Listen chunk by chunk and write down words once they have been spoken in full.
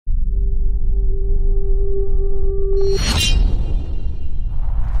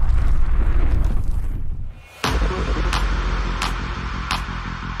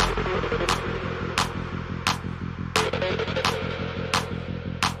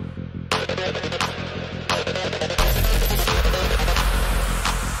Can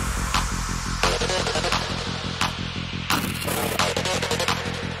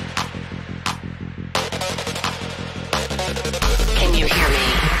you hear me?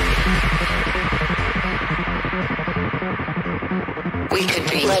 We could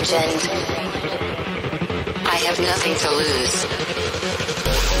be legend. I have nothing to lose.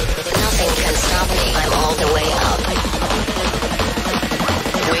 Nothing can stop me. I'm all the way up.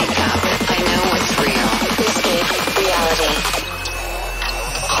 Wake up. I know what's real. Escape reality.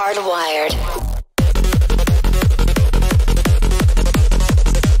 Hardwired.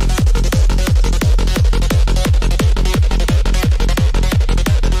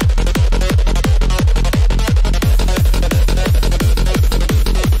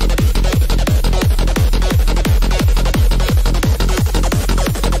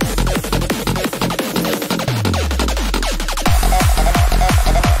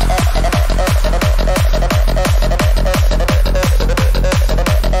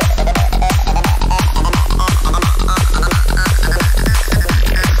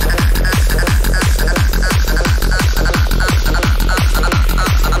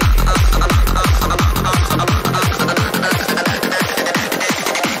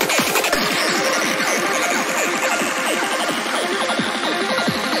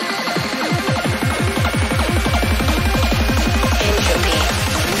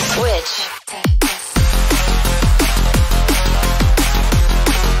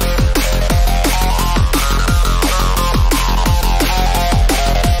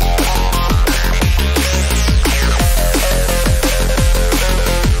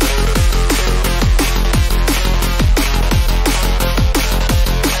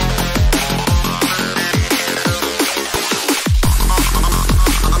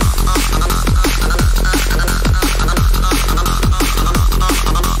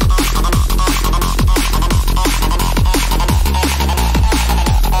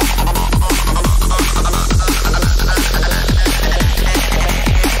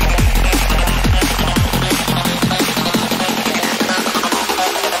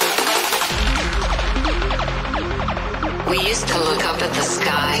 We used to look up at the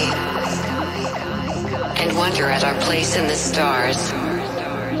sky and wonder at our place in the stars.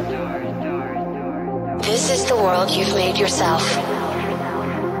 This is the world you've made yourself.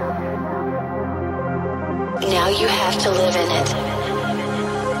 Now you have to live in it.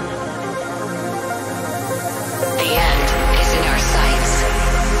 The end is in our sights.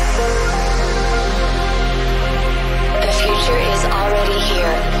 The future is already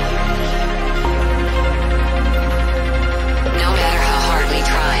here. No matter how hard we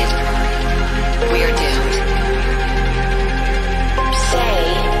tried, we're doomed. Say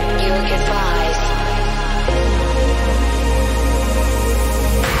your goodbyes.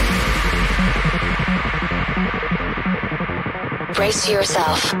 Brace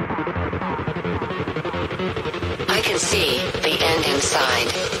yourself. I can see the end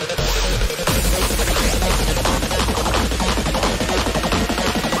inside.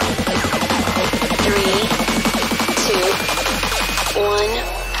 3, 2, 1.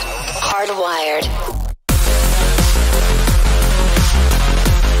 Hardwired.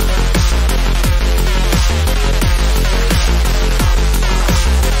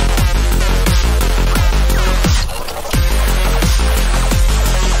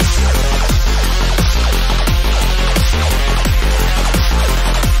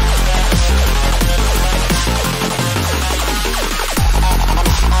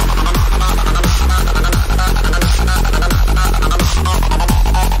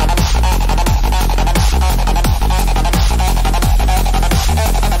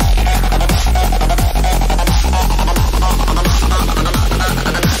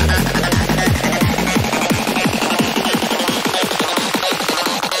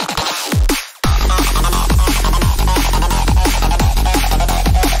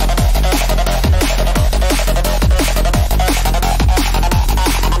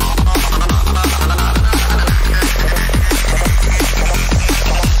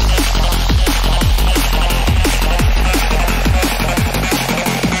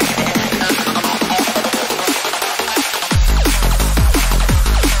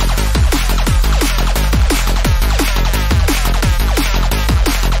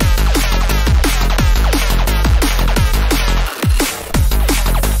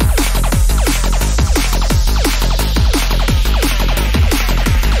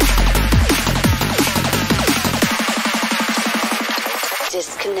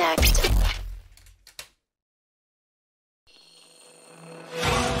 Disconnect.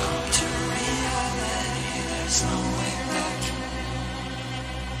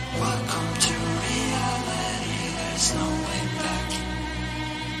 Welcome to reality, there's no way back.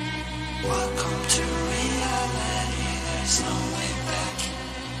 Welcome to reality, there's no way back.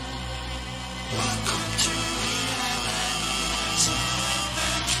 Welcome to reality, there's no way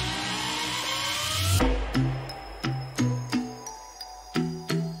back.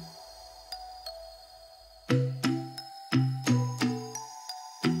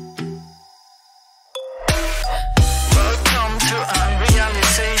 Welcome to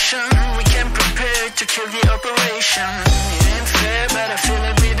unrealization. We came prepared to kill the operation. It ain't fair, but I feel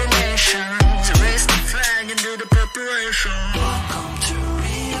it with the nation. To raise the flag and do the preparation. Welcome to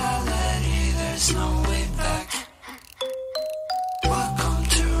reality, there's no way back. Welcome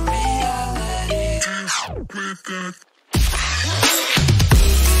to reality, there's no way back.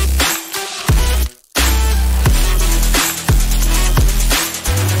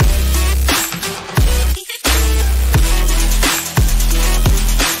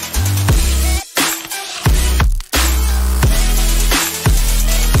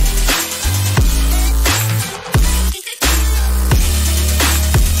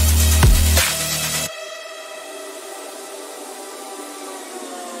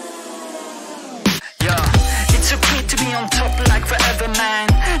 On top like forever, man.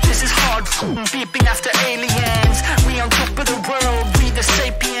 This is hard beeping after aliens. We on top of the world, we the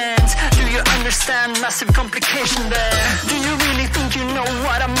sapiens. Do you understand massive complication there? Do you really think you know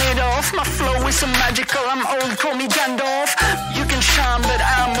what I'm made of? My flow is so magical, I'm old, call me Gandalf. You can shine, but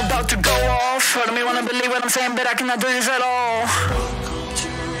I'm about to go off. Heard me wanna believe what I'm saying, but I cannot do this at all. Welcome to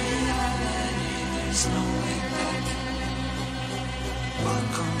reality, there's no way back.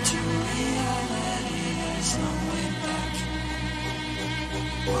 Welcome to reality, there's no way back.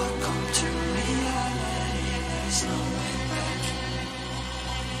 Welcome to reality, there's no way back.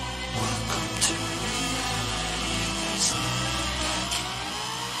 Welcome to reality, there's no way back.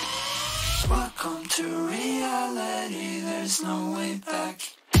 Welcome to reality, there's no way back.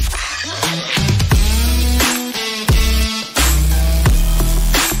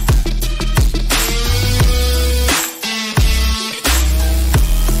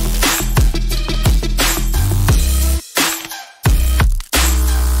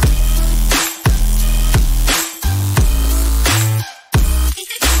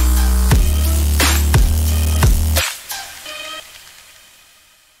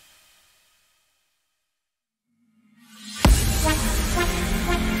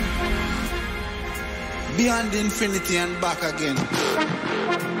 Beyond infinity and back again.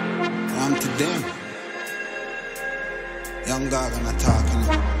 I'm to them. Young Gargana talking.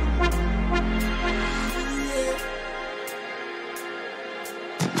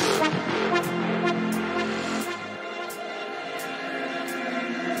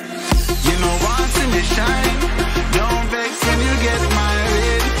 You know once in the shine, don't vex when you get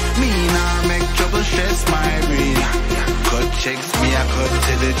married. Me nah make trouble stress my brain. Cut checks me, I cut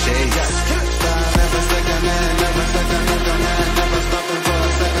to the chase. Never second man, never second man, never stopping for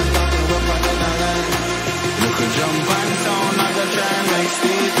a second, talking up another line. Look a jump and sound, I go try and make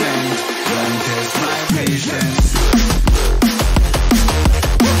statement. Don't test my patience.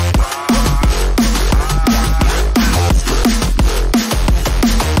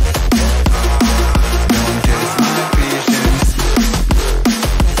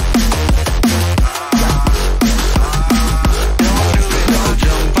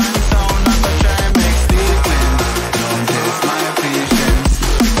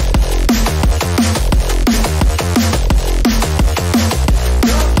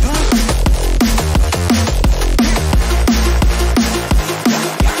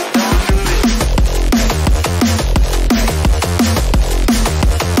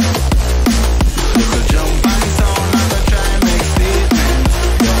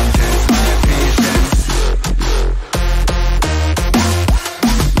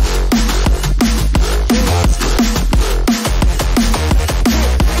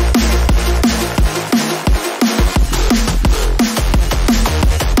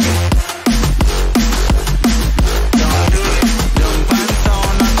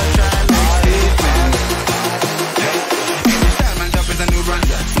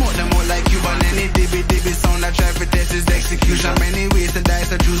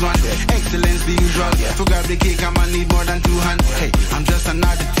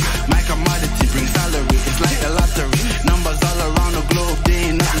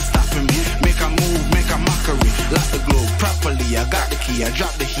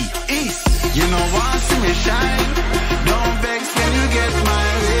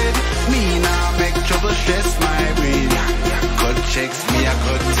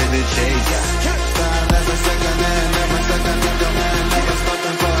 Never second, never second, never man, never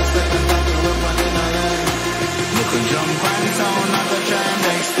stopping for a second.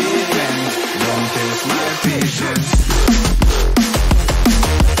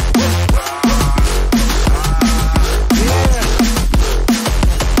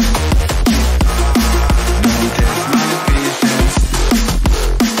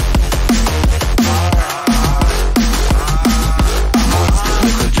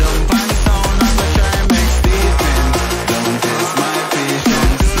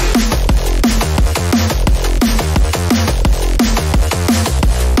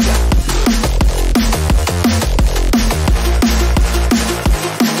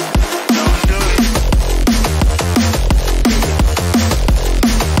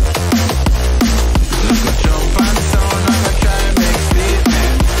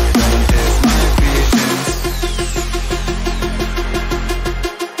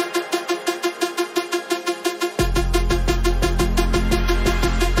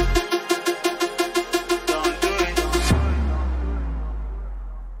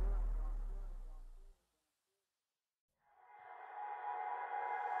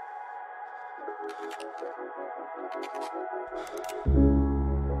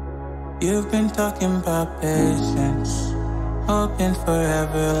 You've been talking about patience, hoping for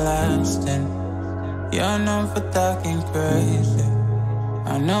everlasting. You're known for talking crazy.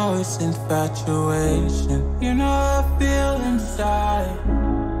 I know it's infatuation. You know I feel inside.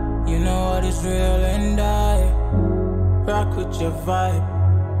 You know what is real and I rock with your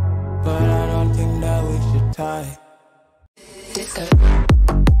vibe, but I don't think that we should tie. Disco.